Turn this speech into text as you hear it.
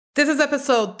This is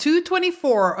episode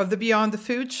 224 of the Beyond the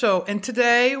Food Show, and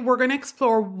today we're going to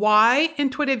explore why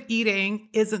intuitive eating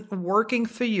isn't working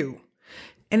for you.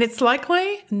 And it's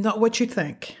likely not what you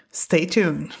think. Stay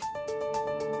tuned.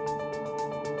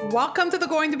 Welcome to the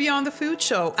Going to Beyond the Food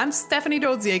Show. I'm Stephanie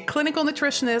Dozier, clinical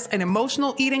nutritionist and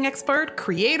emotional eating expert,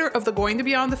 creator of the Going to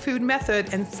Beyond the Food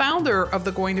method, and founder of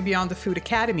the Going to Beyond the Food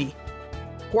Academy.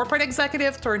 Corporate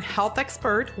executive turned health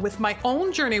expert with my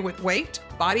own journey with weight,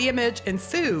 body image, and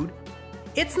food,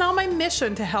 it's now my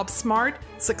mission to help smart,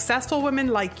 successful women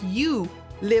like you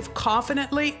live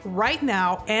confidently right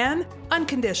now and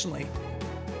unconditionally.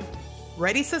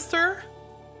 Ready, sister?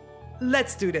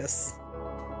 Let's do this.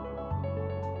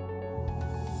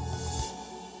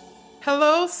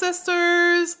 Hello,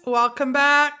 sisters. Welcome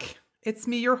back. It's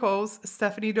me, your host,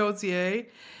 Stephanie Dozier.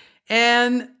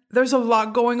 And there's a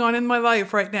lot going on in my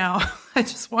life right now. I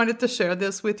just wanted to share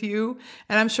this with you.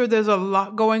 And I'm sure there's a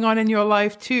lot going on in your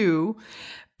life too.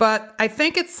 But I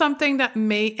think it's something that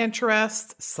may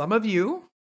interest some of you.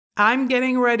 I'm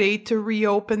getting ready to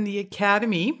reopen the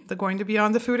Academy, the Going to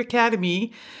Beyond the Food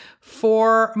Academy,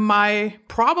 for my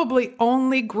probably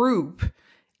only group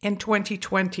in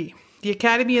 2020. The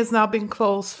Academy has now been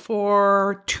closed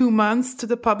for 2 months to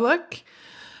the public.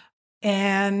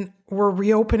 And we're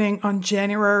reopening on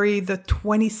January the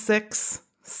 26th,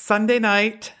 Sunday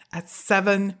night at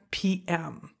 7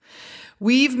 p.m.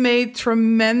 We've made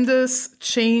tremendous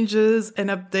changes and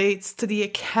updates to the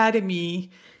Academy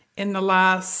in the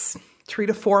last 3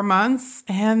 to 4 months.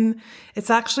 And it's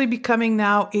actually becoming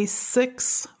now a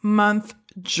 6-month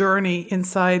journey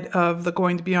inside of the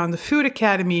Going to Beyond the Food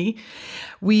Academy.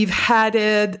 We've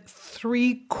added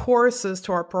 3 courses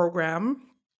to our program.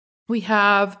 We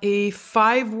have a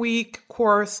 5-week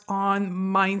course on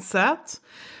mindset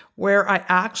where I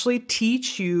actually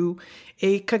teach you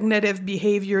a cognitive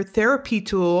behavior therapy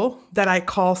tool that I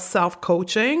call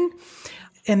self-coaching.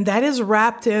 And that is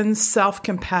wrapped in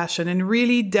self-compassion and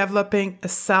really developing a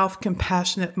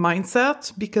self-compassionate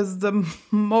mindset, because the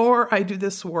more I do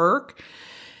this work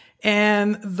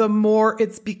and the more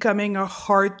it's becoming a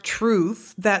hard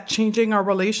truth that changing our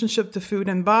relationship to food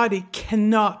and body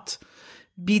cannot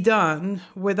be done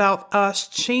without us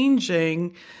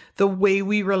changing the way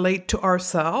we relate to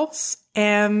ourselves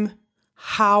and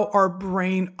how our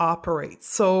brain operates.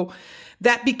 So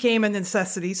that became a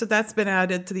necessity. So that's been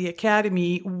added to the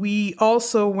Academy. We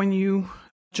also, when you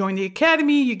join the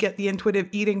Academy, you get the Intuitive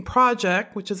Eating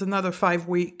Project, which is another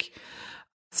 5-week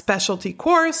specialty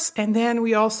course. And then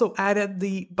we also added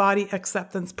the Body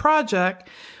Acceptance Project,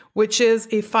 which is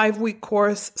a 5-week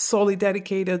course solely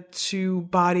dedicated to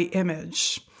body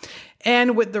image.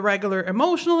 And with the regular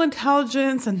emotional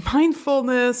intelligence and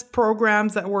mindfulness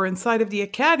programs that were inside of the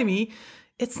Academy,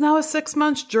 it's now a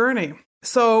 6-month journey.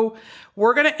 So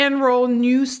we're going to enroll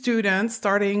new students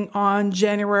starting on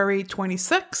January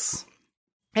 26th.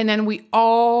 And then we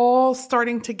all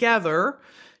starting together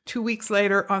 2 weeks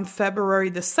later on February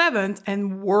the 7th.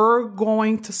 And we're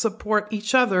going to support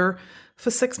each other for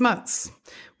 6 months.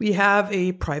 We have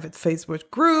a private Facebook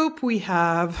group. We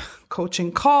have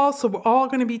coaching calls. So we're all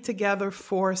going to be together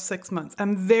for 6 months.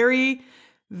 I'm very,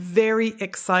 very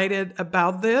excited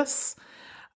about this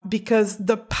because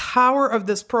the power of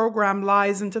this program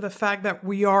lies into the fact that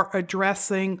we are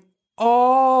addressing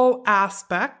all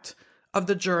aspects of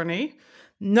the journey,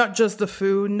 not just the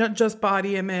food, not just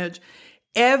body image,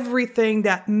 everything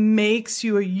that makes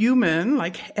you a human,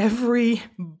 like every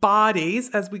bodies,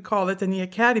 as we call it in the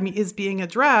Academy, is being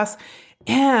addressed.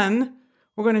 And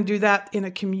we're going to do that in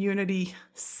a community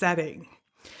setting.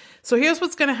 So here's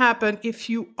what's going to happen. If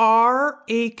you are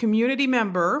a community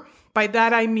member, by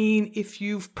that I mean if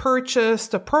you've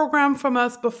purchased a program from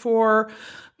us before,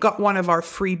 got one of our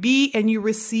freebie, and you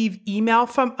receive email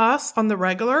from us on the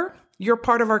regular, you're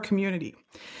part of our community.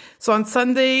 So on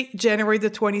Sunday, January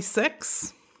the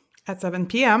 26th at 7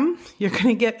 p.m., you're going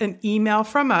to get an email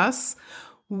from us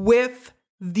with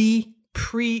the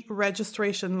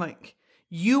pre-registration link.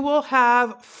 You will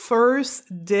have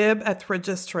first dib at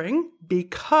registering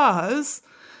because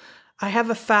I have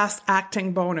a fast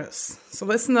acting bonus. So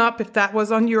listen up. If that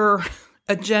was on your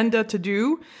agenda to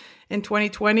do in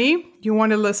 2020, you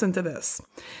want to listen to this.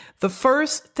 The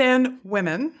first 10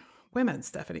 women,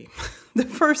 Stephanie, the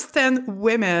first 10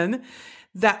 women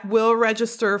that will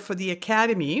register for the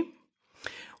Academy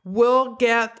will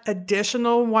get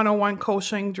additional one-on-one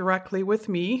coaching directly with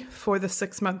me for the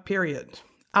 6-month period.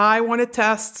 I want to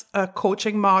test a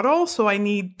coaching model, so I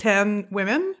need 10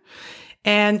 women,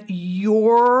 and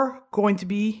you're going to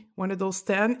be one of those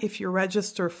 10 if you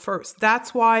register first.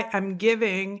 That's why I'm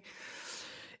giving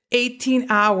 18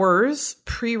 hours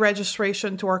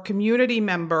pre-registration to our community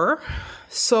member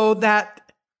so that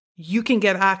you can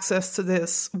get access to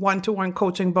this one-to-one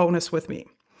coaching bonus with me.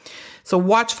 So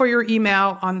watch for your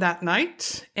email on that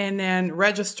night and then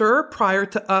register prior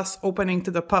to us opening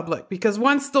to the public. Because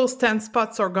once those 10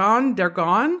 spots are gone, they're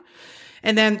gone.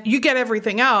 And then you get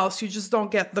everything else. You just don't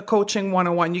get the coaching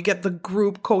 101. You get the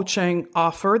group coaching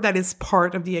offer that is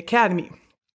part of the Academy.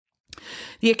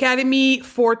 The Academy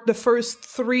for the first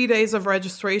 3 days of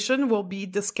registration will be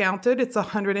discounted. It's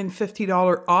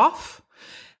 $150 off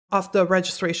the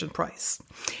registration price.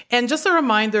 And just a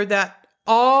reminder that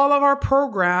all of our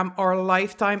program are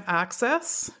lifetime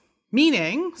access,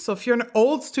 meaning, so if you're an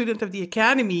old student of the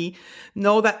Academy,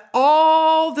 know that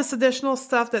all this additional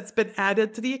stuff that's been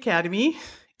added to the Academy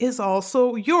is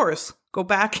also yours. Go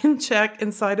back and check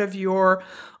inside of your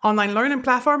online learning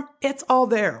platform. It's all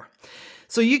there.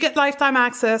 So you get lifetime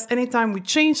access anytime we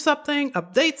change something,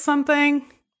 update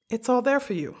something, it's all there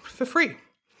for you for free.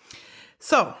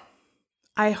 So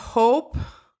I hope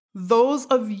those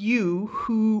of you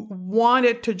who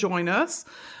wanted to join us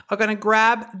are going to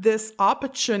grab this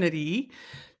opportunity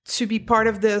to be part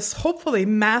of this, hopefully,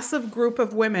 massive group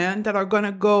of women that are going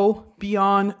to go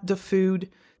beyond the food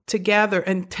together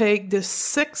and take this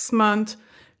 6-month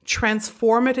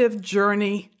transformative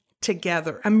journey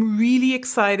together. I'm really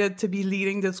excited to be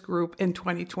leading this group in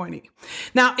 2020.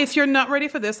 Now, if you're not ready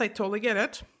for this, I totally get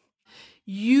it.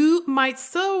 You might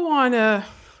still want to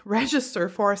register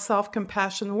for a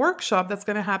self-compassion workshop that's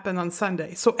going to happen on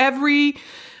Sunday. So every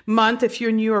month, if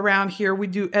you're new around here, we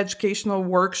do educational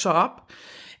workshop.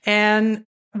 And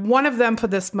one of them for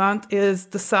this month is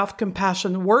the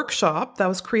self-compassion workshop that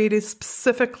was created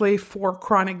specifically for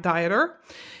chronic dieter.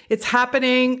 It's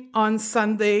happening on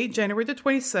Sunday, January the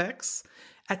 26th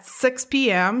at 6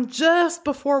 p.m., just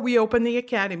before we open the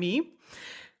Academy.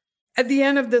 At the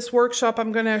end of this workshop,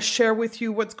 I'm going to share with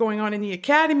you what's going on in the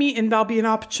Academy, and there'll be an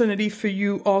opportunity for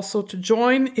you also to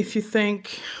join if you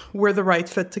think we're the right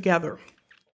fit together.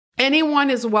 Anyone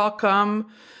is welcome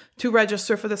to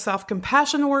register for the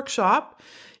Self-Compassion Workshop.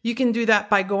 You can do that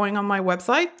by going on my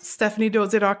website,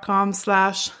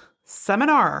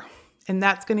 stephaniedodier.com/seminar. And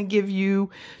that's going to give you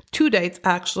 2 dates,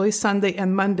 actually, Sunday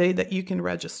and Monday, that you can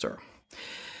register.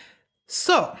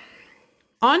 So,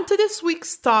 on to this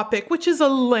week's topic, which is a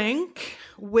link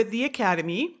with the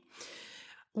Academy.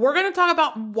 We're going to talk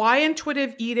about why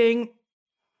intuitive eating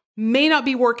may not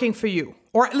be working for you,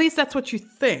 or at least that's what you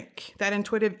think, that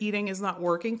intuitive eating is not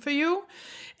working for you.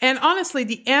 And honestly,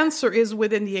 the answer is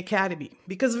within the Academy,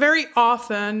 because very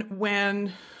often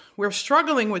when we're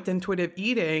struggling with intuitive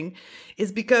eating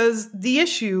is because the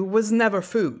issue was never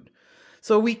food.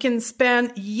 So we can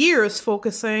spend years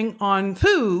focusing on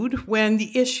food when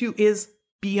the issue is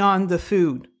beyond the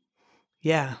food.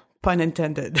 Yeah, pun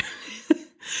intended.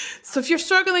 So if you're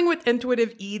struggling with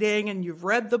intuitive eating and you've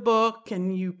read the book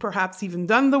and you perhaps even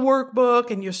done the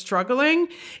workbook and you're struggling,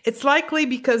 it's likely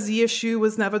because the issue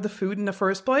was never the food in the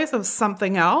first place. It was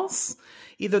something else,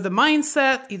 either the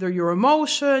mindset, either your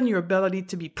emotion, your ability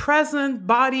to be present,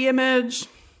 body image.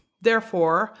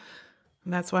 Therefore,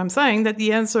 and that's why I'm saying that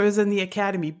the answer is in the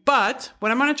Academy. But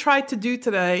what I'm going to try to do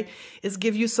today is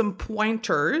give you some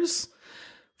pointers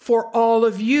for all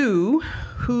of you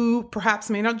who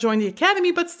perhaps may not join the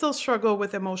Academy, but still struggle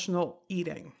with emotional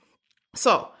eating.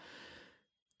 So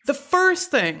the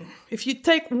first thing, if you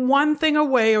take one thing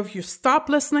away or if you stop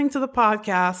listening to the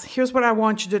podcast, here's what I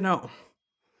want you to know.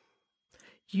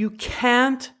 You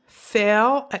can't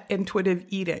fail at intuitive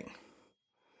eating.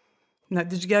 Now,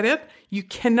 did you get it? You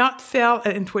cannot fail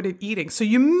at intuitive eating. So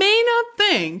you may not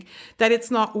think that it's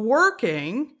not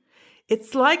working.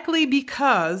 It's likely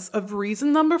because of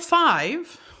reason number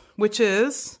 5, which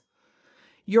is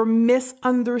you're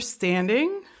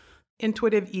misunderstanding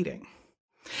intuitive eating.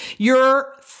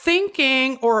 You're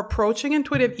thinking or approaching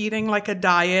intuitive eating like a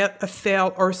diet, a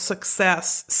fail or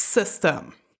success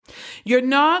system. You're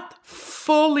not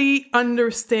fully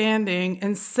understanding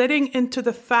and sitting into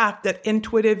the fact that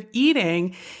intuitive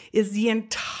eating is the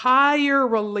entire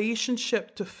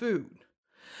relationship to food.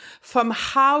 From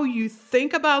how you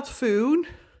think about food,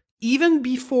 even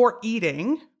before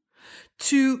eating,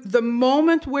 to the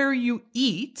moment where you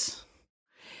eat,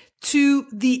 to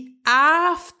the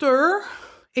after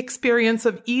experience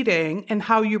of eating and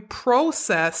how you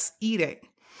process eating.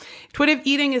 Intuitive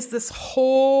eating is this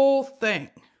whole thing.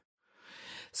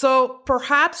 So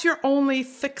perhaps you're only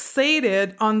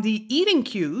fixated on the eating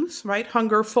cues, right?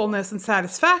 Hunger, fullness, and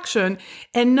satisfaction,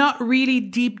 and not really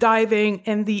deep diving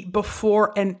in the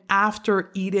before and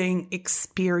after eating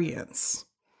experience.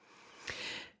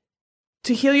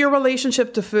 To heal your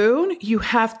relationship to food, you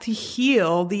have to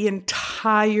heal the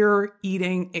entire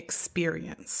eating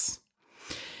experience.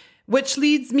 Which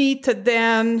leads me to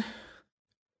then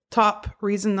top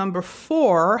reason number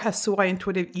 4 as to why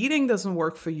intuitive eating doesn't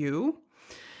work for you.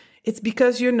 It's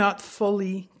because you're not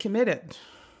fully committed.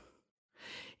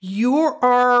 You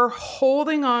are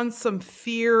holding on some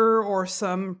fear or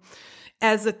some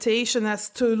hesitation as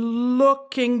to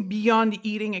looking beyond the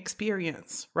eating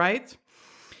experience, right?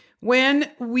 When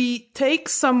we take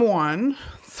someone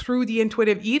through the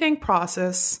intuitive eating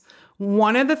process,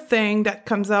 one of the things that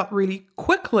comes out really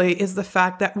quickly is the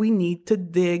fact that we need to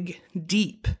dig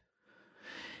deep.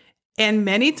 And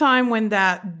many times when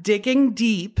that digging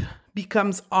deep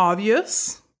becomes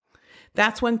obvious,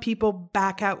 that's when people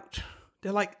back out.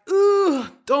 They're like, ooh,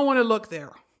 don't want to look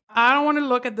there. I don't want to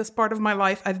look at this part of my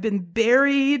life. I've been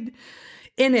buried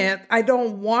in it. I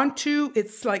don't want to.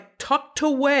 It's like tucked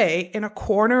away in a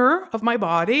corner of my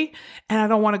body, and I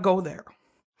don't want to go there.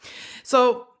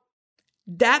 So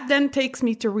that then takes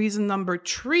me to reason number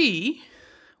 3.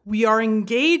 We are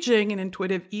engaging in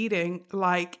intuitive eating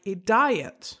like a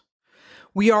diet.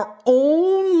 We are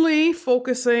only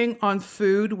focusing on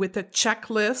food with a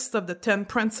checklist of the 10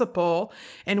 principles,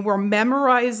 and we're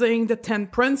memorizing the 10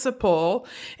 principles,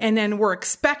 and then we're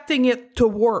expecting it to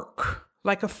work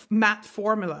like a math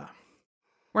formula.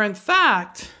 Where in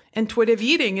fact, intuitive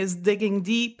eating is digging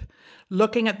deep,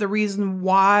 looking at the reason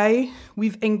why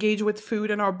we've engaged with food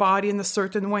in our body in a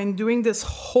certain way, and doing this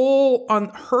whole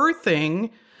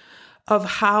unearthing of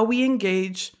how we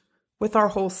engage with our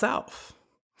whole self.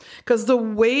 Because the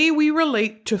way we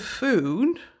relate to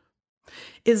food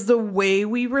is the way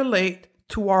we relate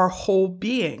to our whole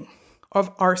being of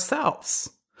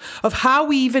ourselves, of how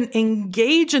we even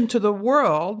engage into the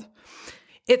world.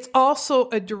 It's also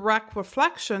a direct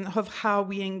reflection of how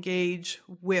we engage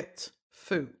with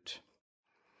food.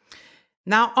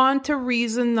 Now on to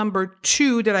reason number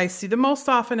 2 that I see the most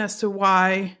often as to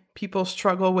why people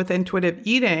struggle with intuitive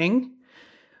eating.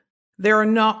 They're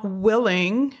not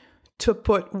willing to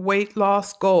put weight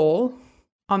loss goal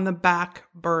on the back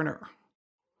burner.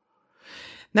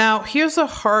 Now, here's a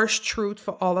harsh truth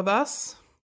for all of us.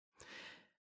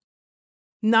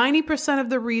 90% of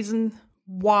the reason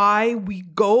why we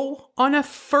go on a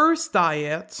first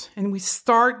diet and we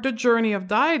start the journey of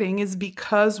dieting is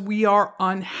because we are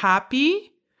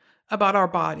unhappy about our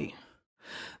body.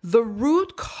 The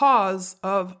root cause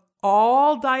of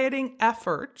all dieting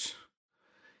effort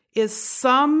is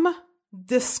some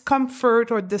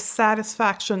discomfort or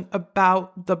dissatisfaction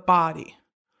about the body.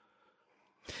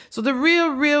 So the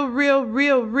real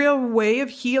way of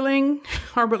healing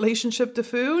our relationship to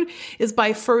food is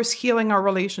by first healing our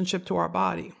relationship to our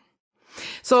body.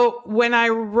 So when I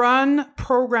run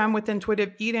program with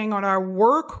intuitive eating or I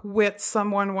work with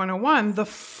someone one-on-one, the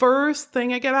first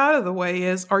thing I get out of the way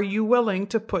is, are you willing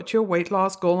to put your weight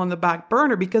loss goal on the back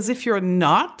burner? Because if you're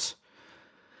not,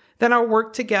 then our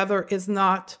work together is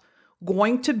not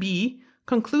going to be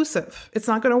conclusive. It's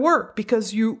not going to work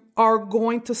because you are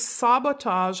going to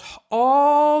sabotage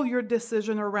all your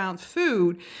decision around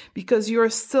food because you're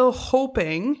still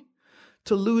hoping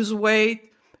to lose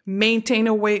weight, maintain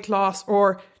a weight loss,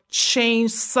 or change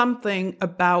something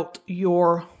about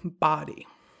your body.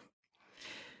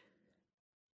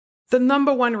 The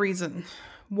number 1 reason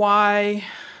why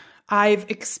I've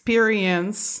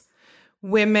experienced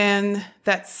women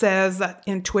that says that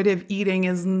intuitive eating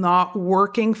is not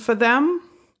working for them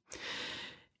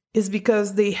is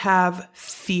because they have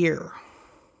fear.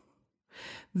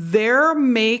 They're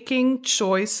making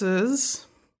choices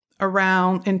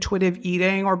around intuitive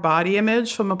eating or body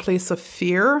image from a place of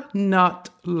fear, not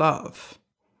love.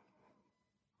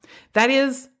 That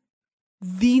is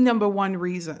the number 1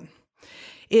 reason,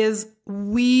 is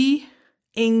we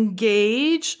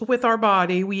engage with our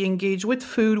body, we engage with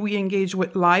food, we engage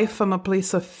with life from a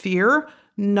place of fear,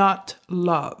 not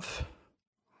love.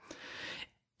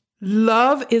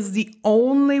 Love is the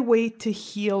only way to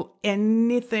heal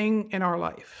anything in our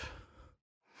life.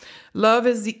 Love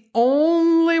is the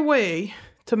only way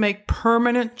to make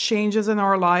permanent changes in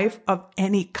our life of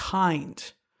any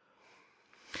kind.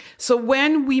 So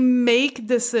when we make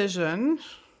decision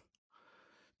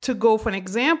to go, for an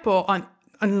example, on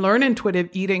learn intuitive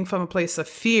eating from a place of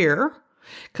fear,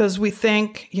 because we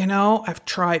think, I've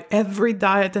tried every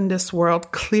diet in this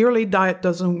world. Clearly diet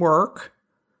doesn't work,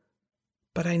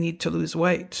 but I need to lose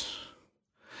weight.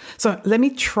 So let me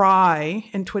try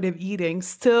intuitive eating,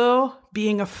 still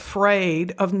being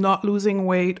afraid of not losing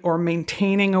weight or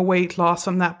maintaining a weight loss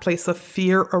from that place of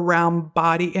fear around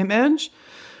body image.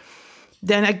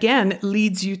 Then again, it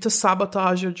leads you to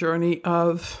sabotage your journey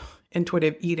of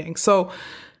intuitive eating. So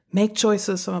make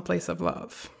choices from a place of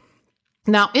love.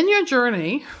 Now, in your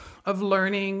journey of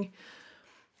learning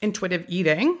intuitive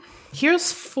eating,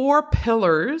 here's 4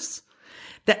 pillars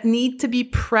that need to be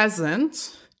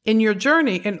present in your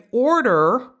journey in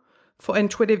order for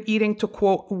intuitive eating to,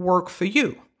 quote, work for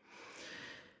you.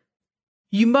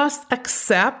 You must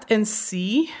accept and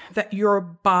see that your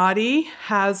body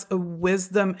has a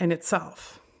wisdom in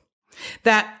itself.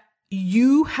 That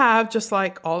you have, just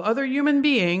like all other human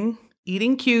beings,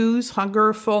 eating cues,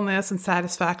 hunger, fullness, and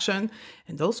satisfaction.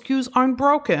 And those cues aren't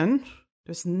broken.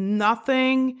 There's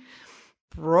nothing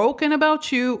broken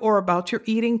about you or about your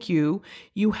eating cue.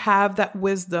 You have that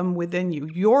wisdom within you.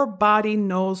 Your body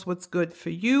knows what's good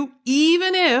for you,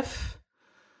 even if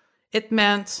it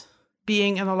meant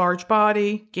being in a large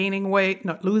body, gaining weight,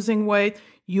 not losing weight.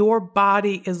 Your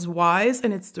body is wise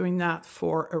and it's doing that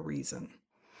for a reason.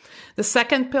 The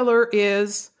second pillar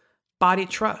is body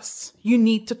trust. You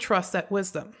need to trust that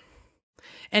wisdom.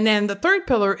 And then the third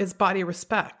pillar is body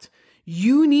respect.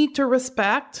 You need to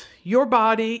respect your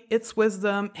body, its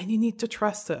wisdom, and you need to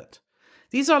trust it.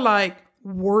 These are like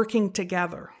working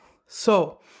together.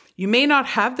 So you may not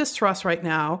have this trust right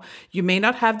now. You may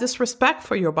not have this respect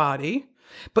for your body,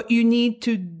 but you need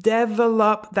to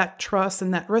develop that trust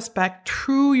and that respect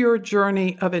through your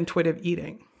journey of intuitive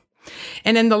eating.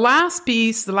 And then the last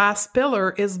piece, the last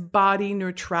pillar, is body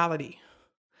neutrality.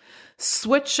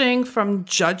 Switching from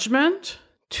judgment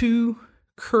to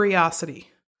curiosity.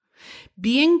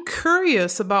 Being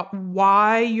curious about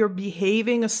why you're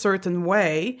behaving a certain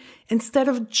way instead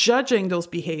of judging those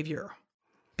behavior.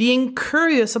 Being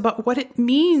curious about what it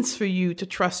means for you to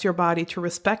trust your body, to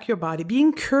respect your body.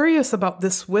 Being curious about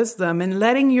this wisdom and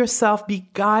letting yourself be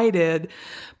guided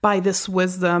by this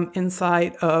wisdom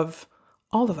inside of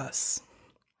all of us.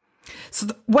 So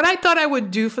what I thought I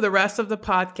would do for the rest of the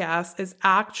podcast is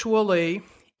actually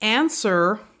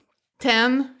answer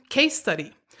 10 case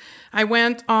study. I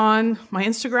went on my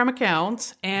Instagram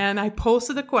account and I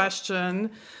posted a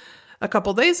question a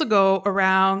couple days ago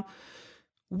around,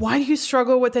 why do you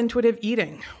struggle with intuitive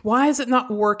eating? Why is it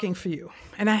not working for you?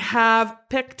 And I have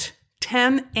picked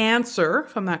 10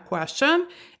 answers from that question,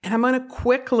 and I'm going to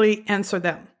quickly answer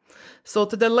them. So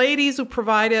to the ladies who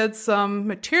provided some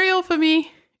material for me,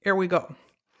 here we go.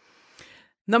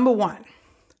 Number 1,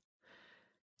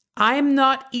 I'm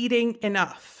not eating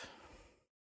enough.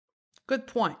 Good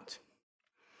point.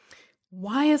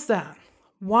 Why is that?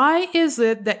 Why is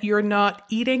it that you're not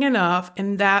eating enough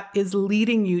and that is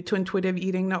leading you to intuitive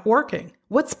eating not working?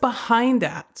 What's behind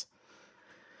that?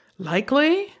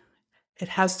 Likely, it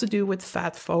has to do with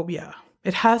fat phobia.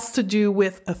 It has to do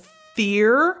with a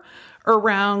fear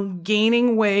around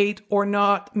gaining weight or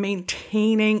not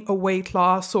maintaining a weight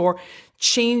loss or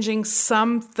changing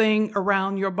something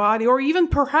around your body, or even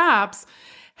perhaps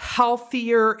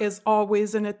healthier is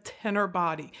always in a thinner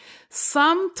body.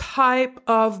 Some type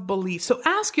of belief. So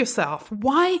ask yourself,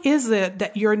 why is it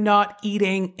that you're not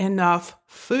eating enough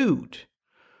food?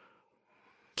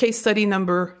 Case study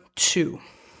number 2.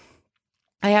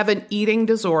 I have an eating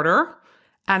disorder,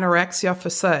 anorexia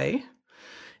facile,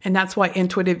 and that's why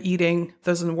intuitive eating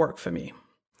doesn't work for me.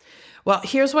 Well,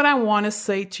 here's what I want to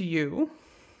say to you.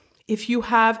 If you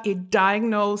have a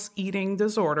diagnosed eating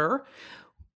disorder,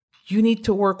 you need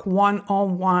to work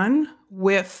one-on-one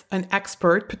with an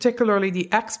expert, particularly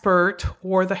the expert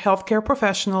or the healthcare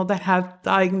professional that has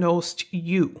diagnosed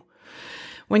you.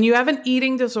 When you have an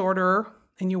eating disorder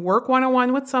and you work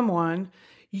one-on-one with someone,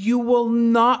 you will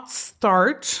not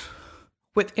start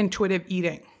with intuitive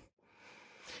eating.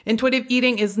 Intuitive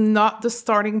eating is not the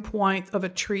starting point of a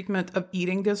treatment of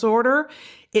eating disorder.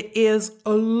 It is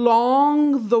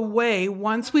along the way,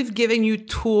 once we've given you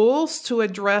tools to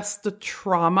address the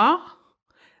trauma,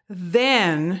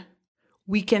 then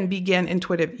we can begin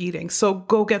intuitive eating. So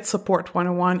go get support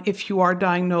one-on-one if you are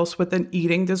diagnosed with an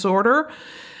eating disorder.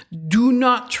 Do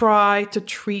not try to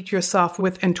treat yourself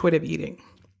with intuitive eating.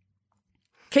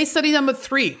 Case study number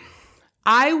 3.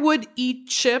 I would eat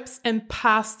chips and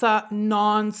pasta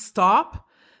nonstop.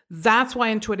 That's why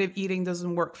intuitive eating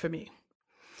doesn't work for me.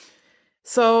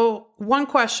 So, one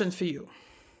question for you.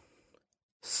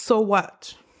 So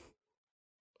what?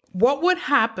 What would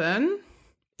happen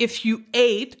if you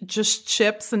ate just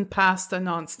chips and pasta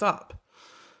nonstop?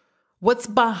 What's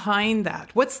behind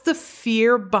that? What's the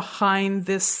fear behind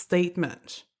this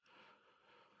statement?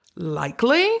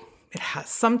 Likely, it has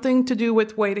something to do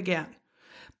with weight again.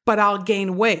 But I'll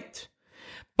gain weight,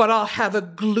 but I'll have a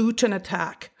gluten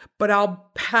attack, but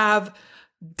I'll have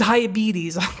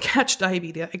diabetes. I'll catch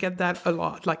diabetes. I get that a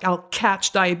lot. Like I'll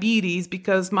catch diabetes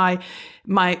because my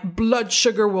blood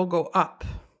sugar will go up.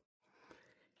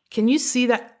 Can you see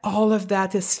that all of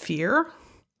that is fear?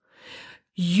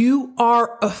 You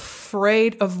are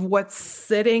afraid of what's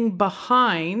sitting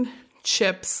behind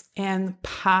chips and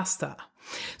pasta.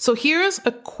 So here's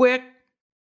a quick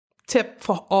tip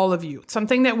for all of you.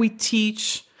 Something that we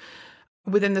teach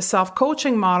within the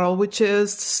self-coaching model, which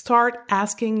is to start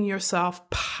asking yourself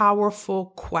powerful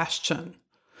questions.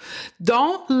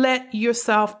 Don't let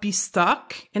yourself be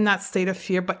stuck in that state of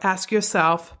fear, but ask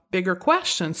yourself bigger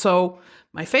questions. So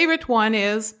my favorite one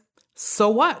is, so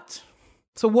what?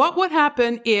 So what would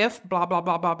happen if blah, blah,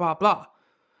 blah, blah, blah, blah?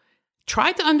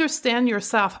 Try to understand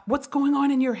yourself. What's going on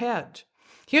in your head?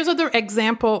 Here's another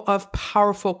example of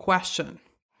powerful question.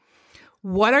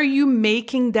 What are you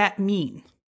making that mean?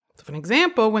 So for an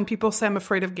example, when people say I'm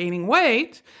afraid of gaining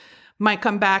weight, my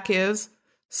comeback is,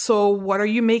 so what are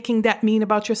you making that mean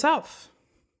about yourself?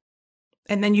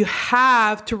 And then you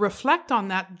have to reflect on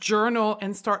that, journal,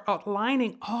 and start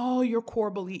outlining all your core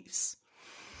beliefs.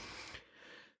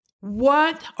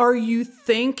 What are you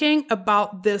thinking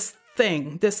about this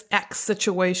thing, this X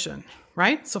situation,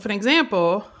 right? So for an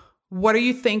example, what are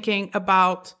you thinking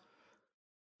about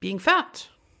being fat?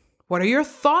 What are your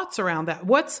thoughts around that?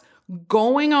 What's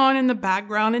going on in the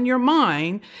background in your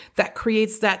mind that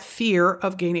creates that fear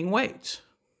of gaining weight?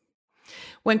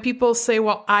 When people say,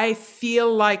 well, I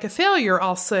feel like a failure,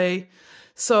 I'll say,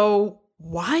 so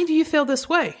why do you feel this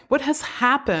way? What has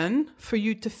happened for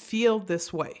you to feel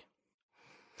this way?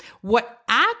 What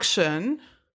action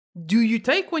do you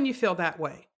take when you feel that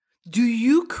way? Do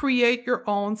you create your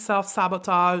own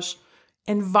self-sabotage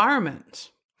environment?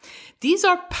 These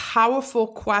are powerful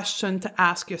questions to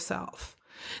ask yourself.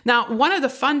 Now, one of the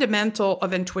fundamental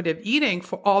of intuitive eating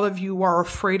for all of you who are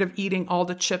afraid of eating all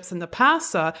the chips and the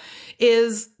pasta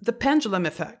is the pendulum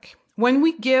effect. When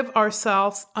we give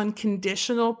ourselves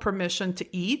unconditional permission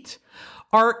to eat,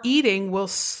 our eating will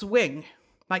swing.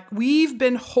 Like we've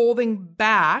been holding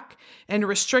back and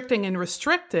restricting.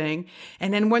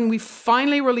 And then when we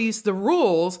finally release the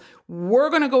rules, we're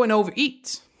going to go and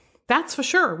overeat. That's for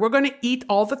sure. We're going to eat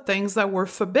all the things that were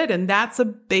forbidden. That's a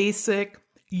basic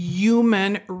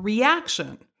human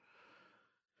reaction.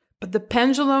 But the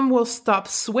pendulum will stop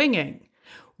swinging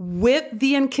with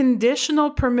the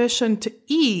unconditional permission to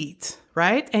eat,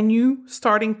 right? And you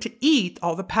starting to eat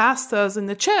all the pastas and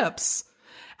the chips.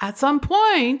 At some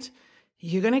point,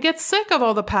 you're going to get sick of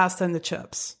all the pasta and the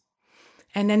chips.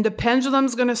 And then the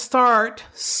pendulum's going to start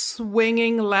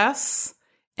swinging less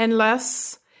and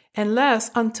less and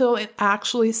less until it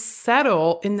actually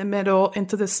settles in the middle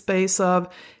into the space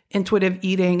of intuitive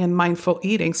eating and mindful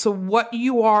eating. So what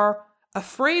you are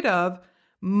afraid of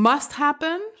must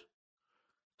happen.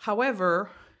 However,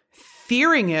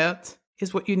 fearing it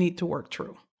is what you need to work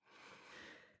through.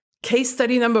 Case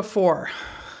study number 4.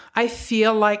 I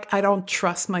feel like I don't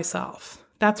trust myself.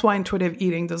 That's why intuitive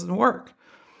eating doesn't work.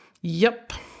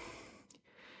 Yep.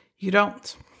 You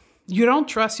don't. You don't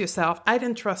trust yourself. I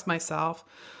didn't trust myself.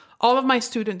 All of my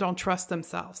students don't trust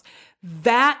themselves.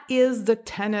 That is the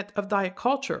tenet of diet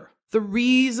culture. The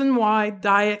reason why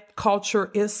diet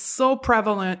culture is so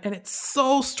prevalent and it's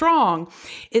so strong,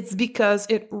 it's because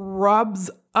it robs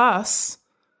us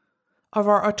of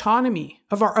our autonomy,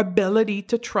 of our ability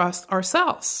to trust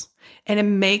ourselves. And it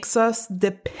makes us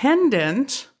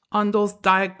dependent on those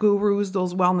diet gurus,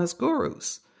 those wellness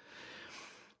gurus.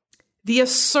 The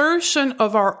assertion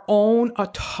of our own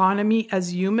autonomy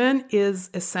as human is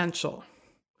essential.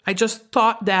 I just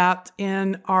taught that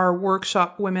in our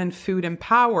workshop, Women, Food, and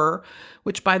Power,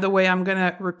 which, by the way, I'm going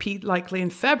to repeat likely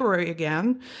in February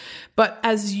again. But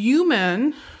as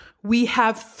human, we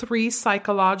have 3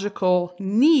 psychological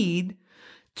needs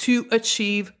to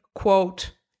achieve,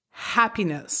 quote,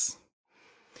 happiness.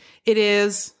 It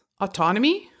is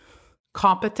autonomy,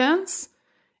 competence,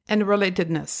 and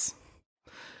relatedness.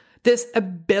 This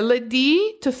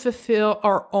ability to fulfill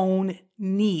our own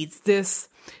needs, this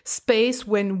space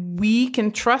when we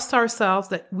can trust ourselves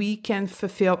that we can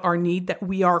fulfill our need, that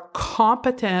we are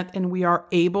competent and we are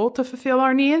able to fulfill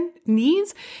our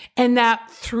needs, and that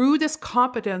through this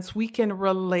competence, we can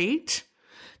relate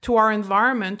to our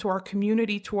environment, to our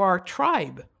community, to our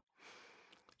tribe.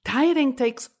 Dieting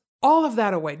takes all of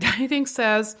that away. Dieting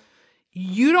says,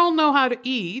 you don't know how to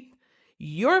eat,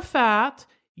 you're fat,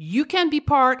 you can be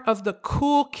part of the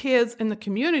cool kids in the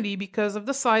community because of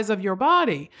the size of your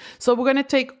body. So we're going to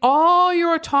take all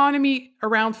your autonomy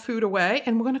around food away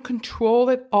and we're going to control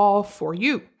it all for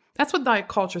you. That's what diet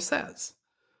culture says.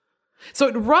 So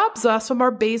it robs us from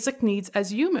our basic needs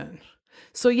as human.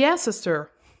 So yeah, sister,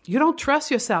 you don't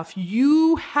trust yourself.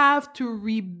 You have to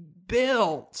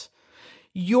rebuild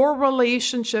your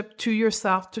relationship to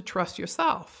yourself to trust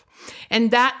yourself.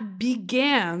 And that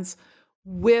begins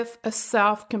with a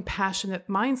self-compassionate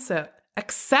mindset,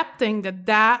 accepting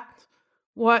that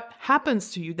what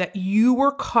happens to you, that you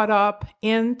were caught up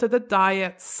into the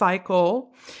diet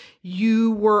cycle,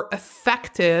 you were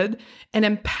affected and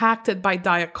impacted by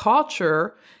diet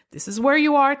culture. This is where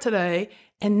you are today.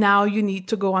 And now you need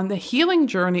to go on the healing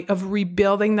journey of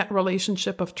rebuilding that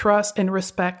relationship of trust and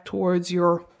respect towards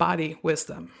your body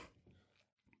wisdom.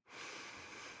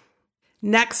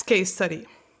 Next case study.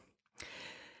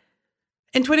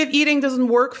 Intuitive eating doesn't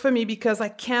work for me because I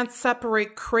can't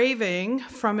separate craving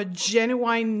from a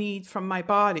genuine need from my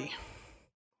body.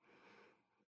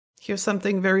 Here's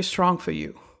something very strong for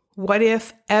you. What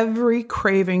if every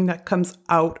craving that comes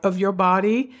out of your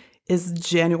body is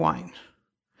genuine?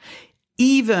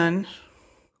 Even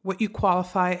what you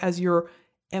qualify as your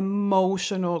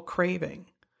emotional craving.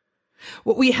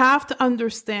 What we have to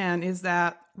understand is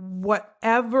that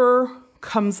whatever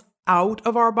comes out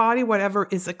of our body, whatever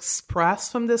is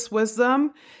expressed from this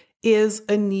wisdom, is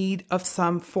a need of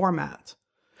some format.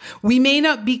 We may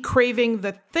not be craving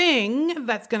the thing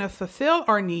that's going to fulfill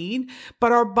our need,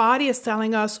 but our body is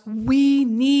telling us, we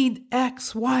need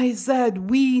X, Y, Z.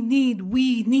 We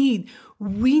need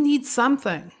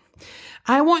something.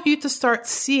 I want you to start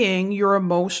seeing your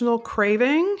emotional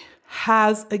craving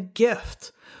as a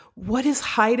gift. What is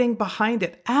hiding behind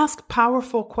it? Ask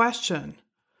powerful question.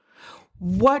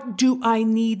 What do I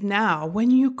need now? When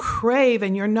you crave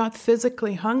and you're not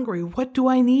physically hungry, what do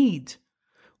I need?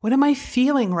 What am I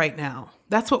feeling right now?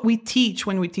 That's what we teach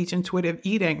when we teach intuitive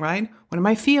eating, right? What am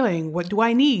I feeling? What do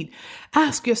I need?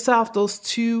 Ask yourself those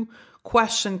two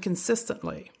questions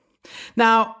consistently.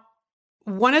 Now,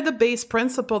 one of the base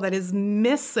principles that is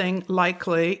missing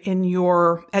likely in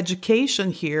your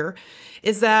education here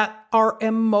is that our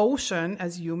emotion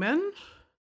as human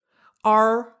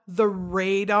are the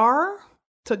radar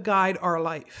to guide our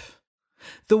life.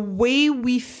 The way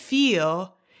we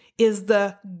feel is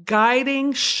the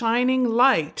guiding, shining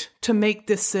light to make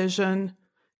decision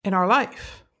in our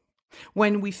life.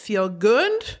 When we feel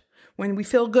good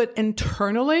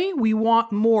internally, we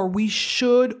want more. We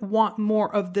should want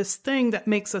more of this thing that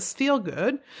makes us feel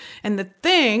good. And the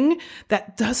thing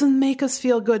that doesn't make us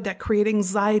feel good, that creates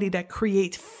anxiety, that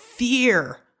creates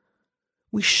fear,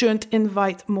 we shouldn't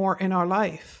invite more in our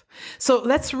life. So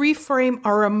let's reframe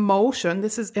our emotion.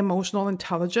 This is emotional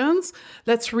intelligence.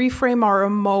 Let's reframe our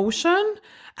emotion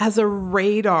as a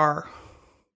radar,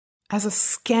 as a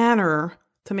scanner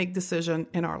to make decision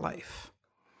in our life.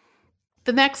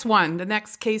 The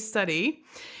next case study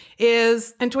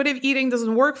is intuitive eating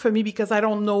doesn't work for me because I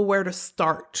don't know where to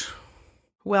start.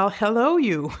 Well, hello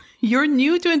you. You're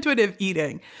new to intuitive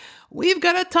eating. We've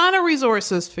got a ton of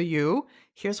resources for you.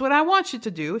 Here's what I want you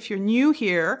to do. If you're new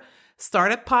here,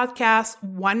 start at podcast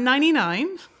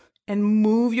 199 and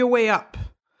move your way up.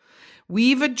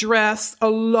 We've addressed a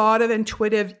lot of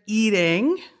intuitive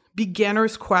eating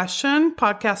beginner's question,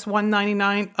 podcast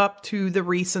 199 up to the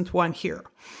recent one here.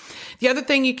 The other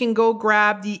thing, you can go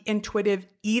grab the intuitive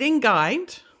eating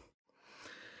guide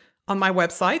on my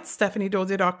website,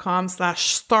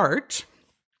 stephaniedodier.com/start,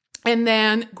 and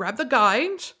then grab the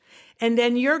guide. And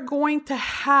then you're going to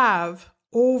have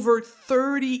over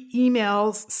 30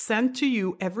 emails sent to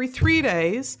you every 3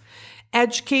 days,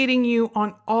 educating you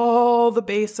on all the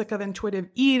basic of intuitive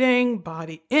eating,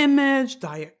 body image,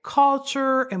 diet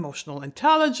culture, emotional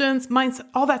intelligence, mindset,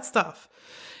 all that stuff.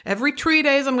 Every 3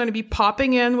 days, I'm going to be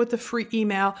popping in with a free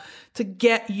email to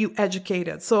get you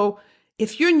educated. So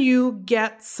if you're new,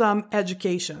 get some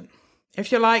education.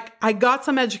 If you're like, I got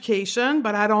some education,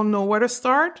 but I don't know where to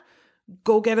start,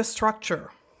 go get a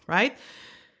structure, right?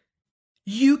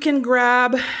 You can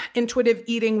grab Intuitive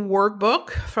Eating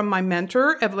Workbook from my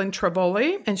mentor, Evelyn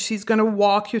Trevoli, and she's going to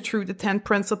walk you through the 10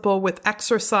 principles with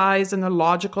exercise and a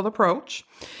logical approach.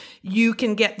 You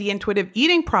can get the Intuitive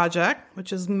Eating Project,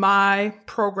 which is my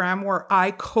program where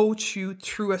I coach you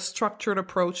through a structured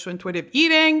approach to intuitive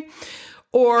eating,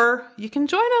 or you can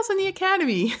join us in the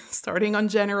Academy starting on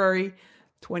January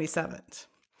 27th.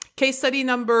 Case study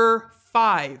number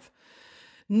 5.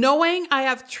 Knowing I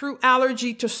have true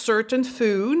allergy to certain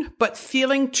food, but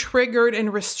feeling triggered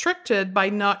and restricted by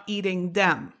not eating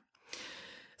them.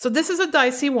 So this is a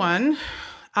dicey one.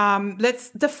 Let's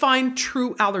define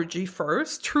true allergy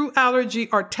first. True allergy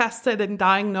are tested and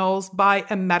diagnosed by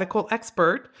a medical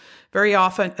expert, very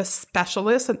often a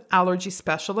specialist, an allergy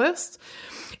specialist.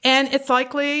 And it's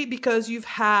likely because you've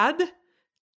had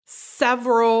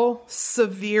several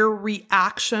severe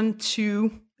reactions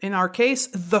to, in our case,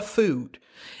 the food.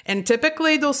 And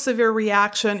typically those severe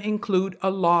reactions include a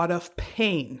lot of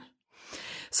pain.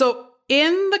 So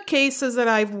in the cases that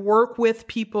I've worked with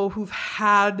people who've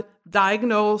had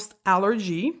diagnosed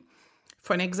allergy,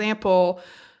 for an example,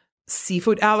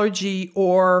 seafood allergy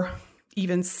or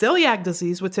even celiac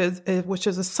disease, which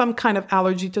is some kind of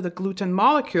allergy to the gluten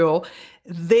molecule,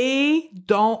 they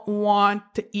don't want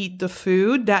to eat the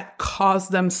food that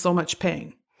caused them so much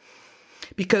pain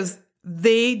because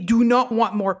they do not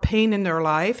want more pain in their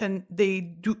life and they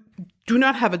do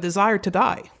not have a desire to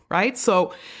die, right?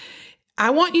 So I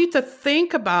want you to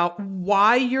think about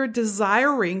why you're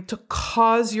desiring to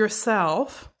cause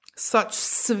yourself such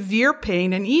severe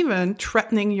pain and even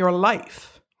threatening your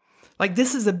life. Like,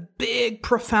 this is a big,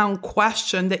 profound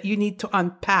question that you need to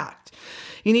unpack.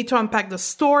 You need to unpack the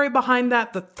story behind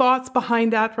that, the thoughts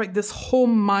behind that, right? This whole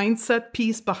mindset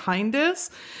piece behind this,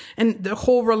 and the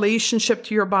whole relationship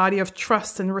to your body of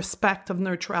trust and respect, of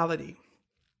neutrality.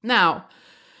 Now,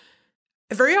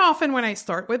 very often when I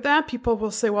start with that, people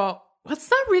will say, well,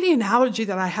 it's not really an allergy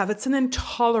that I have. It's an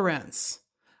intolerance.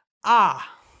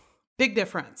 Big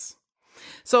difference.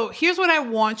 So here's what I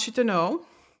want you to know.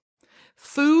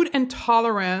 Food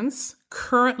intolerance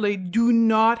currently do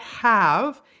not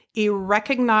have a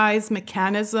recognized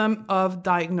mechanism of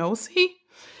diagnosis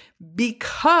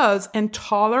because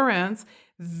intolerance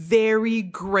vary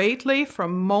greatly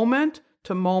from moment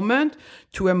to moment,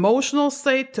 to emotional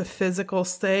state, to physical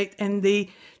state, and they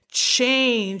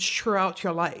change throughout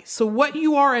your life. So what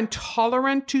you are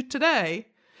intolerant to today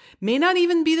may not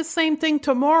even be the same thing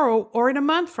tomorrow or in a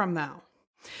month from now.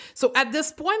 So at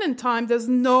this point in time, there's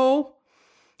no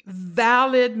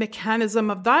valid mechanism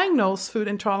of diagnosed food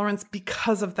intolerance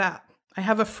because of that. I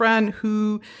have a friend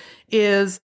who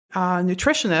is a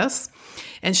nutritionist,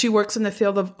 and she works in the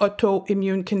field of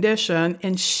autoimmune condition,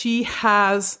 and she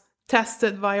has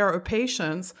tested via her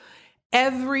patients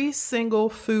every single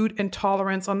food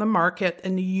intolerance on the market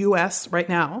in the US right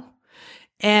now.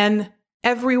 And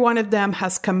every one of them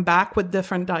has come back with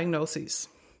different diagnoses.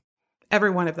 Every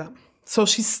one of them. So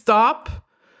she stopped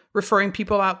referring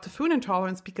people out to food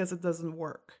intolerance because it doesn't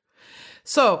work.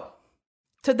 So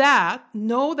to that,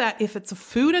 know that if it's a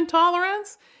food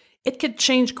intolerance, it could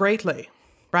change greatly,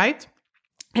 right?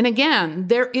 And again,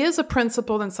 there is a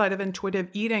principle inside of intuitive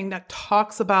eating that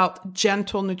talks about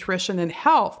gentle nutrition and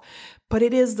health, but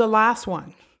it is the last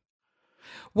one.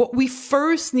 What we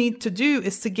first need to do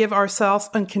is to give ourselves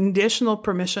unconditional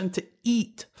permission to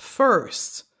eat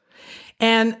first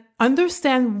and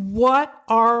understand what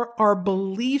are our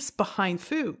beliefs behind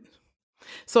food.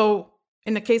 So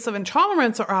in the case of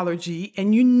intolerance or allergy,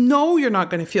 and you know you're not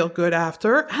going to feel good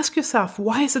after, ask yourself,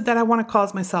 why is it that I want to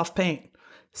cause myself pain?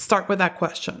 Start with that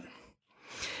question.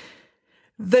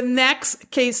 The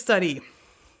next case study,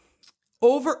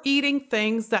 overeating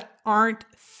things that aren't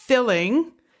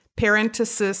filling,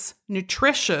 parenthesis,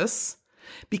 nutritious,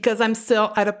 because I'm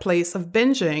still at a place of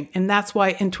binging, and that's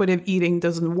why intuitive eating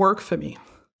doesn't work for me.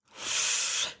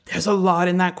 There's a lot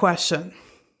in that question.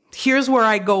 Here's where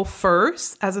I go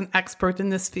first as an expert in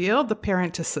this field, the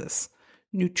parenthesis,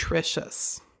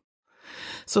 nutritious.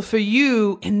 So for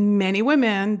you and many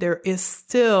women, there is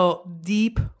still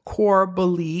deep core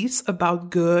beliefs about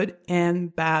good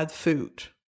and bad food.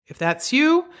 If that's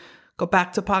you, go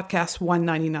back to podcast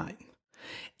 199.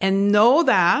 And know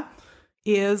that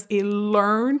is a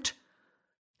learned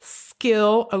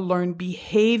skill, a learned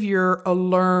behavior, a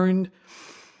learned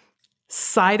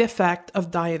side effect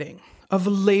of dieting, of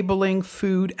labeling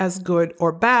food as good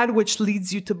or bad, which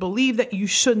leads you to believe that you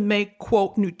should make,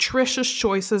 quote, nutritious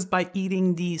choices by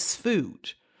eating these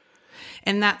food.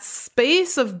 And that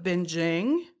space of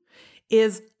binging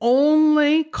is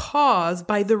only caused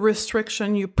by the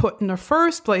restriction you put in the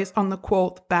first place on the,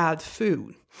 quote, bad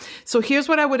food. So here's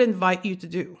what I would invite you to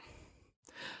do.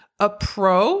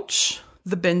 Approach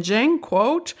the binging,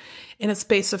 quote, in a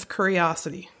space of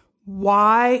curiosity.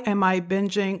 Why am I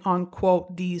binging on,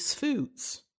 quote, these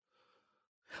foods?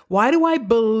 Why do I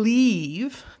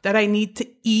believe that I need to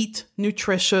eat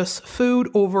nutritious food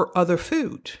over other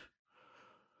food?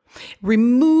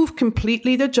 Remove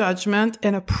completely the judgment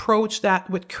and approach that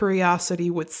with curiosity,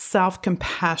 with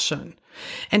self-compassion,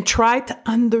 and try to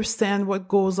understand what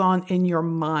goes on in your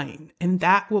mind. And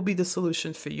that will be the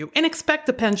solution for you. And expect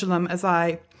the pendulum, as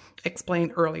I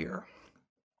explained earlier.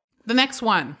 The next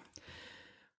one.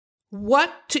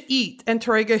 What to eat?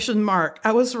 Interrogation mark.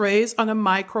 I was raised on a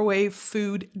microwave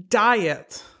food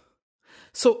diet.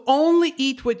 So only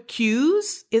eat with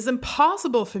cues is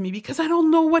impossible for me because I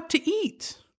don't know what to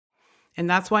eat. And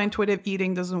that's why intuitive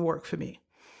eating doesn't work for me.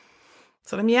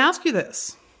 So let me ask you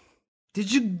this.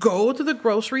 Did you go to the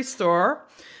grocery store,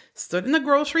 stood in the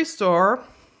grocery store,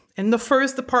 in the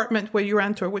first department where you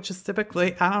enter, which is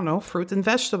typically, I don't know, fruit and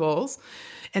vegetables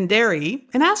and dairy,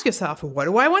 and ask yourself, what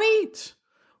do I want to eat?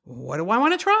 What do I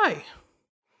want to try?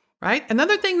 Right?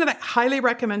 Another thing that I highly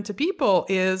recommend to people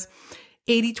is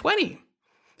 80-20.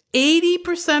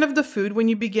 80% of the food when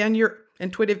you begin your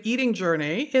intuitive eating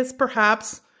journey is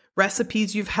perhaps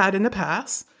recipes you've had in the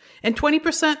past, and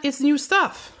 20% is new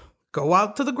stuff. Go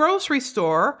out to the grocery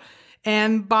store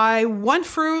and buy one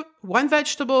fruit, one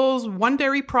vegetables, one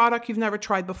dairy product you've never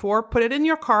tried before, put it in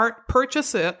your cart,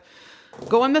 purchase it,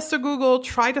 go on Mr. Google,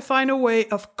 try to find a way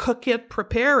of cook it,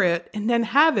 prepare it, and then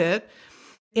have it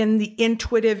in the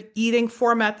intuitive eating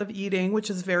format of eating, which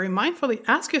is very mindfully.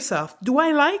 Ask yourself, do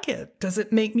I like it? Does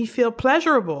it make me feel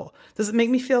pleasurable? Does it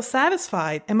make me feel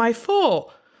satisfied? Am I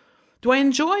full? Do I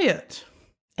enjoy it?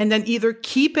 And then either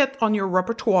keep it on your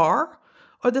repertoire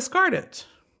or discard it.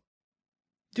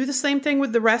 Do the same thing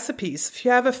with the recipes. If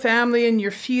you have a family and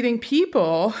you're feeding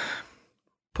people,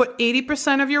 put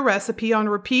 80% of your recipe on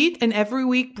repeat and every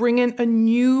week bring in a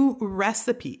new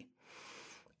recipe,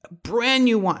 a brand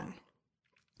new one.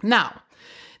 Now,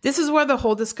 this is where the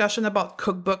whole discussion about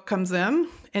cookbook comes in.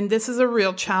 And this is a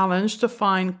real challenge to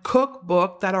find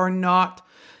cookbook that are not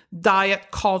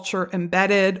diet culture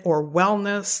embedded or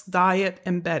wellness diet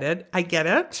embedded. I get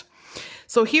it.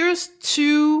 So here's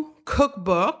 2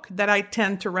 cookbook that I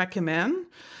tend to recommend.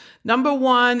 Number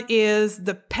 1 is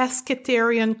the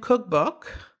Pescatarian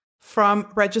Cookbook from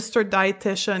registered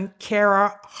dietitian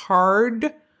Kara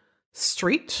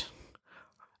Hardstreet.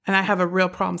 And I have a real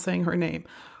problem saying her name.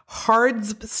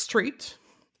 Hardstreet,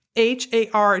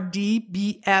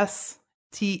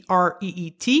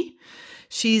 Hardbstreet.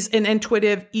 She's an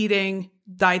intuitive eating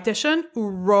dietitian who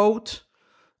wrote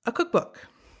a cookbook.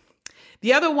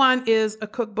 The other one is a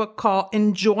cookbook called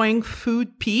Enjoying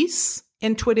Food Peace,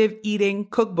 Intuitive Eating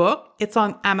Cookbook. It's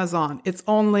on Amazon. It's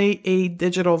only a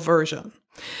digital version.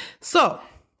 So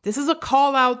this is a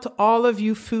call out to all of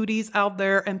you foodies out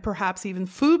there and perhaps even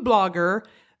food blogger.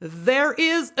 There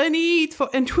is a need for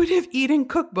intuitive eating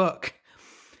cookbook.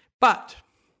 But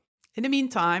in the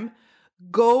meantime,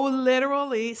 go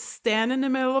literally stand in the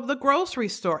middle of the grocery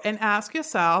store and ask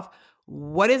yourself,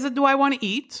 what is it do I want to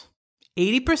eat?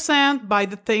 80% buy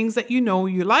the things that you know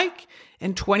you like,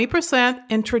 and 20%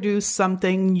 introduce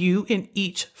something new in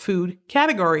each food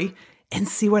category and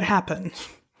see what happens.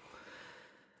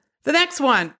 The next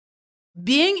one,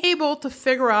 being able to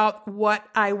figure out what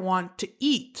I want to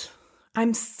eat.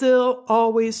 I'm still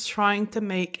always trying to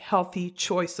make healthy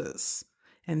choices.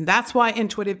 And that's why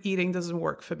intuitive eating doesn't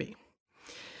work for me.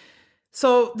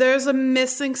 So there's a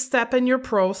missing step in your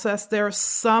process there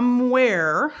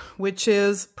somewhere, which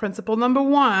is principle number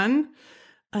 1,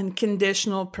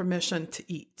 unconditional permission to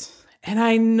eat. And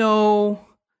I know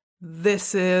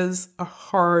this is a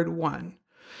hard one,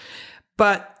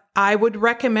 but I would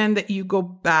recommend that you go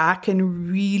back and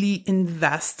really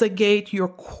investigate your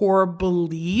core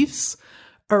beliefs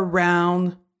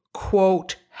around,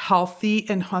 quote, healthy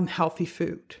and unhealthy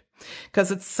food.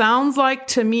 Because it sounds like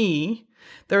to me,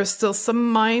 there's still some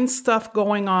mind stuff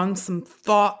going on, some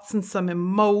thoughts and some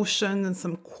emotion and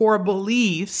some core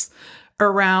beliefs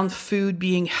around food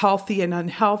being healthy and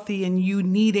unhealthy and you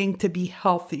needing to be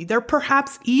healthy. There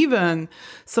perhaps even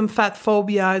some fat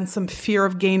phobia and some fear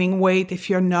of gaining weight if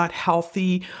you're not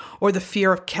healthy, or the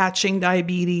fear of catching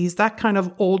diabetes, that kind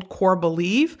of old core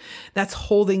belief that's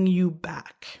holding you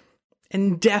back.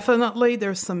 And definitely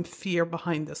there's some fear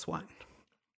behind this one.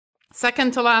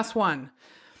 Second to last one,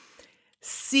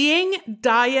 seeing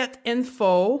diet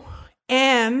info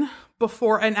and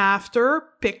before and after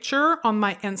picture on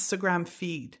my Instagram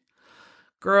feed.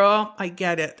 Girl, I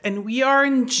get it. And we are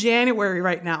in January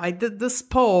right now. I did this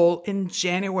poll in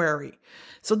January.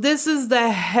 So this is the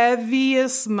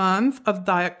heaviest month of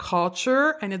diet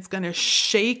culture, and it's going to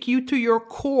shake you to your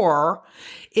core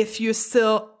if you're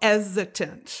still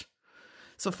hesitant.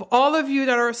 So for all of you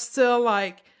that are still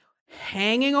like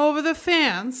hanging over the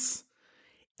fence,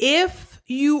 if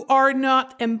you are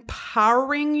not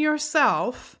empowering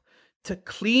yourself to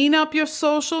clean up your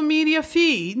social media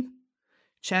feed,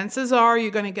 chances are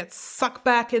you're going to get sucked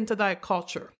back into diet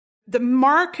culture. The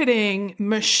marketing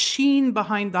machine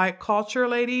behind diet culture,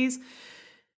 ladies,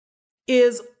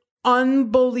 is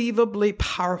unbelievably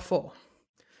powerful.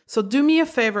 So do me a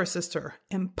favor, sister.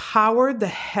 Empower the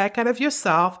heck out of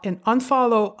yourself and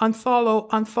unfollow.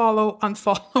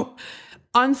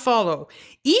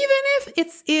 Even if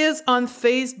it is on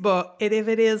Facebook, and if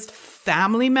it is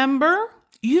family member,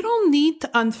 you don't need to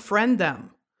unfriend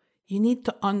them. You need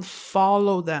to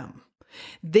unfollow them.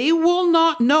 They will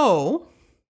not know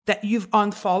that you've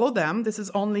unfollowed them. This is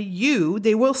only you.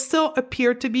 They will still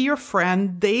appear to be your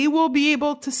friend. They will be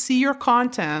able to see your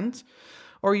content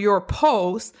or your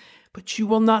post, but you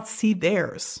will not see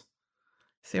theirs.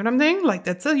 See what I'm saying? Like,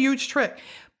 that's a huge trick.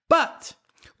 But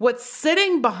what's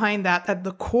sitting behind that at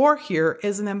the core here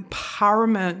is an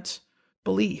empowerment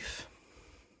belief.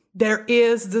 There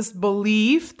is this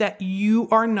belief that you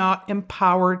are not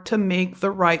empowered to make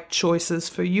the right choices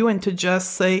for you and to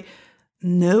just say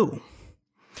no.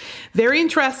 Very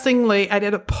interestingly, I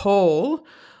did a poll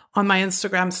on my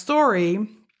Instagram story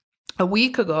a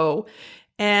week ago,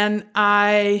 and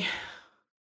I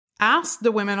asked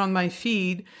the women on my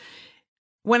feed,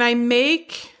 when I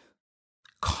make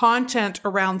content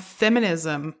around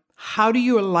feminism, how do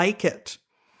you like it?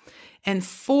 And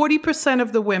 40%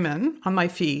 of the women on my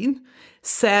feed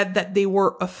said that they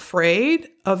were afraid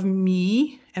of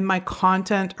me and my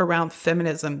content around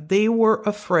feminism. They were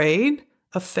afraid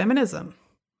of feminism.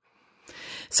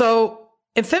 So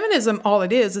in feminism, all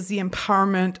it is the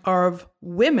empowerment of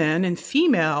women and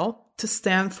female to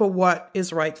stand for what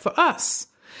is right for us.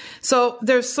 So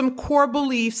there's some core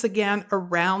beliefs, again,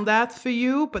 around that for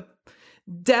you, but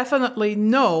definitely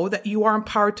know that you are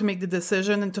empowered to make the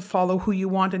decision and to follow who you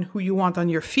want and who you want on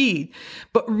your feed.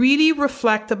 But really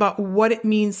reflect about what it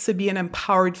means to be an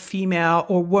empowered female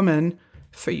or woman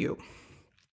for you.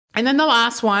 And then the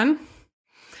last one,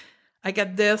 I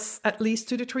get this at least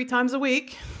 2 to 3 times a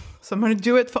week. So I'm going to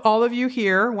do it for all of you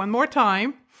here one more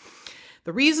time.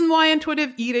 The reason why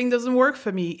intuitive eating doesn't work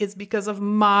for me is because of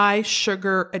my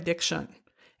sugar addiction.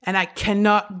 And I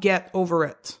cannot get over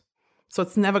it. So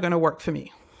it's never going to work for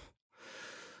me.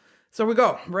 So we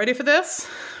go. Ready for this?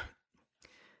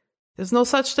 There's no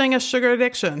such thing as sugar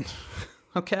addiction.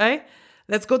 Okay?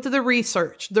 Let's go to the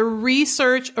research. The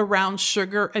research around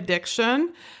sugar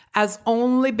addiction has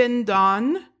only been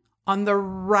done on the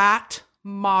rat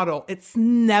model. It's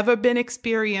never been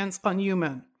experienced on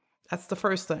human. That's the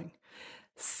first thing.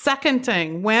 Second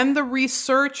thing, when the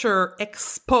researcher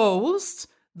exposed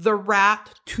the rat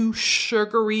to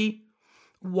sugary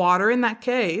water in that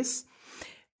case,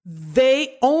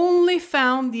 they only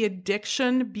found the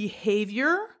addiction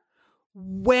behavior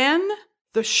when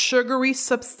the sugary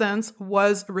substance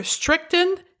was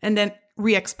restricted and then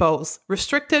re-exposed.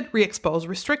 Restricted, re-exposed,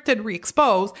 restricted,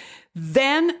 re-exposed.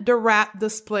 Then the rat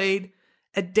displayed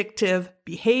addictive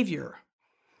behavior.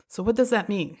 So what does that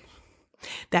mean?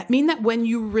 That means that when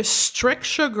you restrict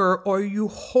sugar or you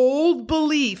hold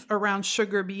belief around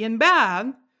sugar being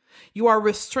bad, you are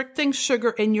restricting sugar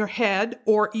in your head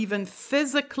or even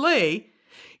physically,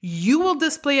 you will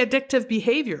display addictive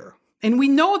behavior. And we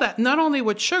know that not only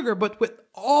with sugar, but with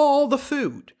all the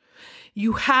food.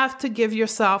 You have to give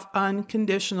yourself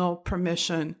unconditional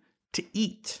permission to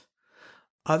eat.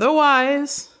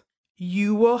 Otherwise,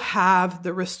 you will have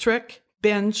the restrict,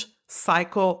 binge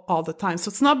cycle all the time. So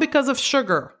it's not because of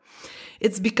sugar.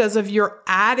 It's because of your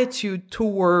attitude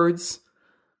towards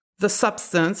the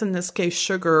substance, in this case,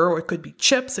 sugar, or it could be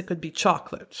chips, it could be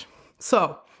chocolate.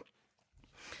 So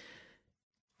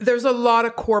there's a lot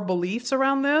of core beliefs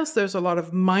around this. There's a lot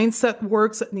of mindset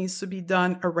work that needs to be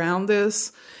done around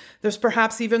this. There's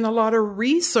perhaps even a lot of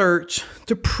research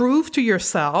to prove to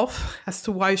yourself as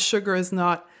to why sugar is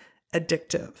not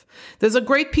addictive. There's a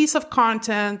great piece of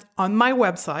content on my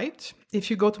website.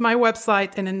 If you go to my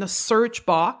website and in the search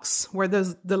box where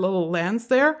there's the little lens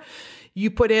there, you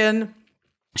put in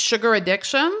sugar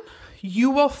addiction, you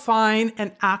will find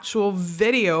an actual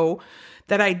video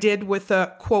that I did with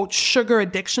a quote sugar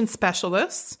addiction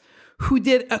specialist who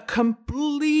did a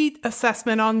complete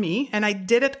assessment on me. And I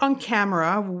did it on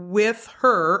camera with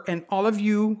her and all of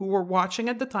you who were watching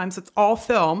at the time. So it's all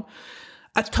film.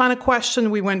 A ton of questions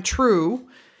we went through.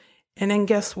 And then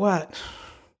guess what?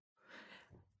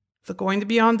 The Going to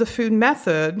Beyond the Food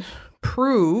method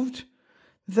proved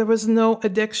there was no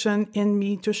addiction in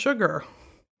me to sugar.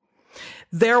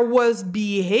 There was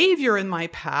behavior in my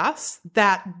past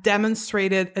that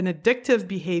demonstrated an addictive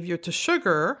behavior to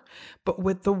sugar, but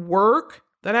with the work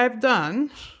that I've done,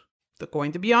 the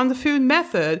Going to Beyond the Food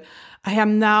method, I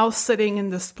am now sitting in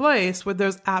this place where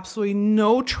there's absolutely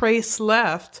no trace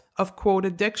left of quote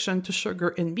addiction to sugar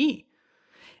in me.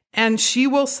 And she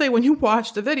will say, when you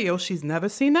watch the video, she's never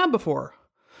seen that before.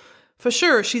 For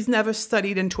sure, she's never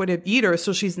studied intuitive eater,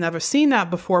 so she's never seen that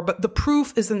before, but the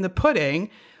proof is in the pudding.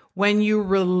 When you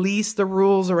release the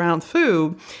rules around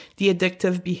food, the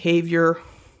addictive behavior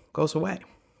goes away.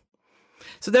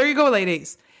 So there you go,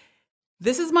 ladies.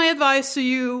 This is my advice to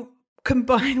you,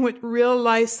 combined with real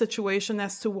life situation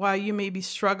as to why you may be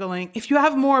struggling. If you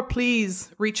have more,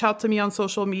 please reach out to me on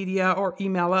social media or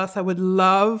email us. I would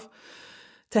love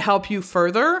to help you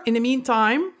further. In the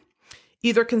meantime,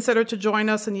 either consider to join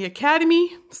us in the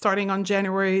Academy starting on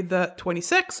January the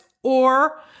 26th,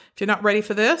 or if you're not ready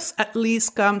for this, at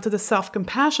least come to the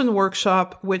Self-Compassion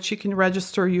Workshop, which you can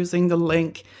register using the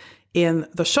link in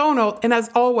the show note. And as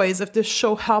always, if this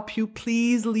show helped you,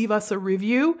 please leave us a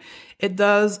review. It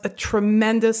does a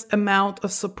tremendous amount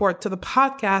of support to the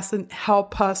podcast and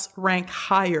help us rank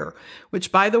higher,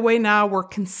 which, by the way, now we're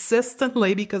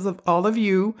consistently, because of all of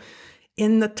you,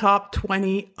 in the top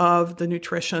 20 of the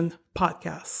nutrition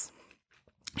podcasts.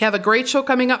 I have a great show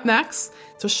coming up next.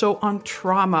 It's a show on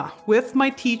trauma with my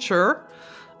teacher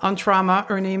on trauma.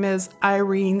 Her name is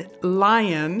Irene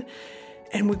Lyon.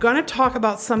 And we're going to talk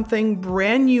about something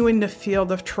brand new in the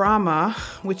field of trauma,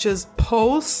 which is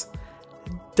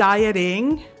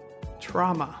post-dieting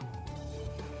trauma.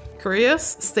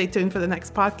 Curious? Stay tuned for the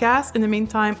next podcast. In the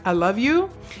meantime, I love you,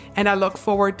 and I look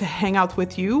forward to hang out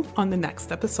with you on the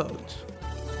next episode.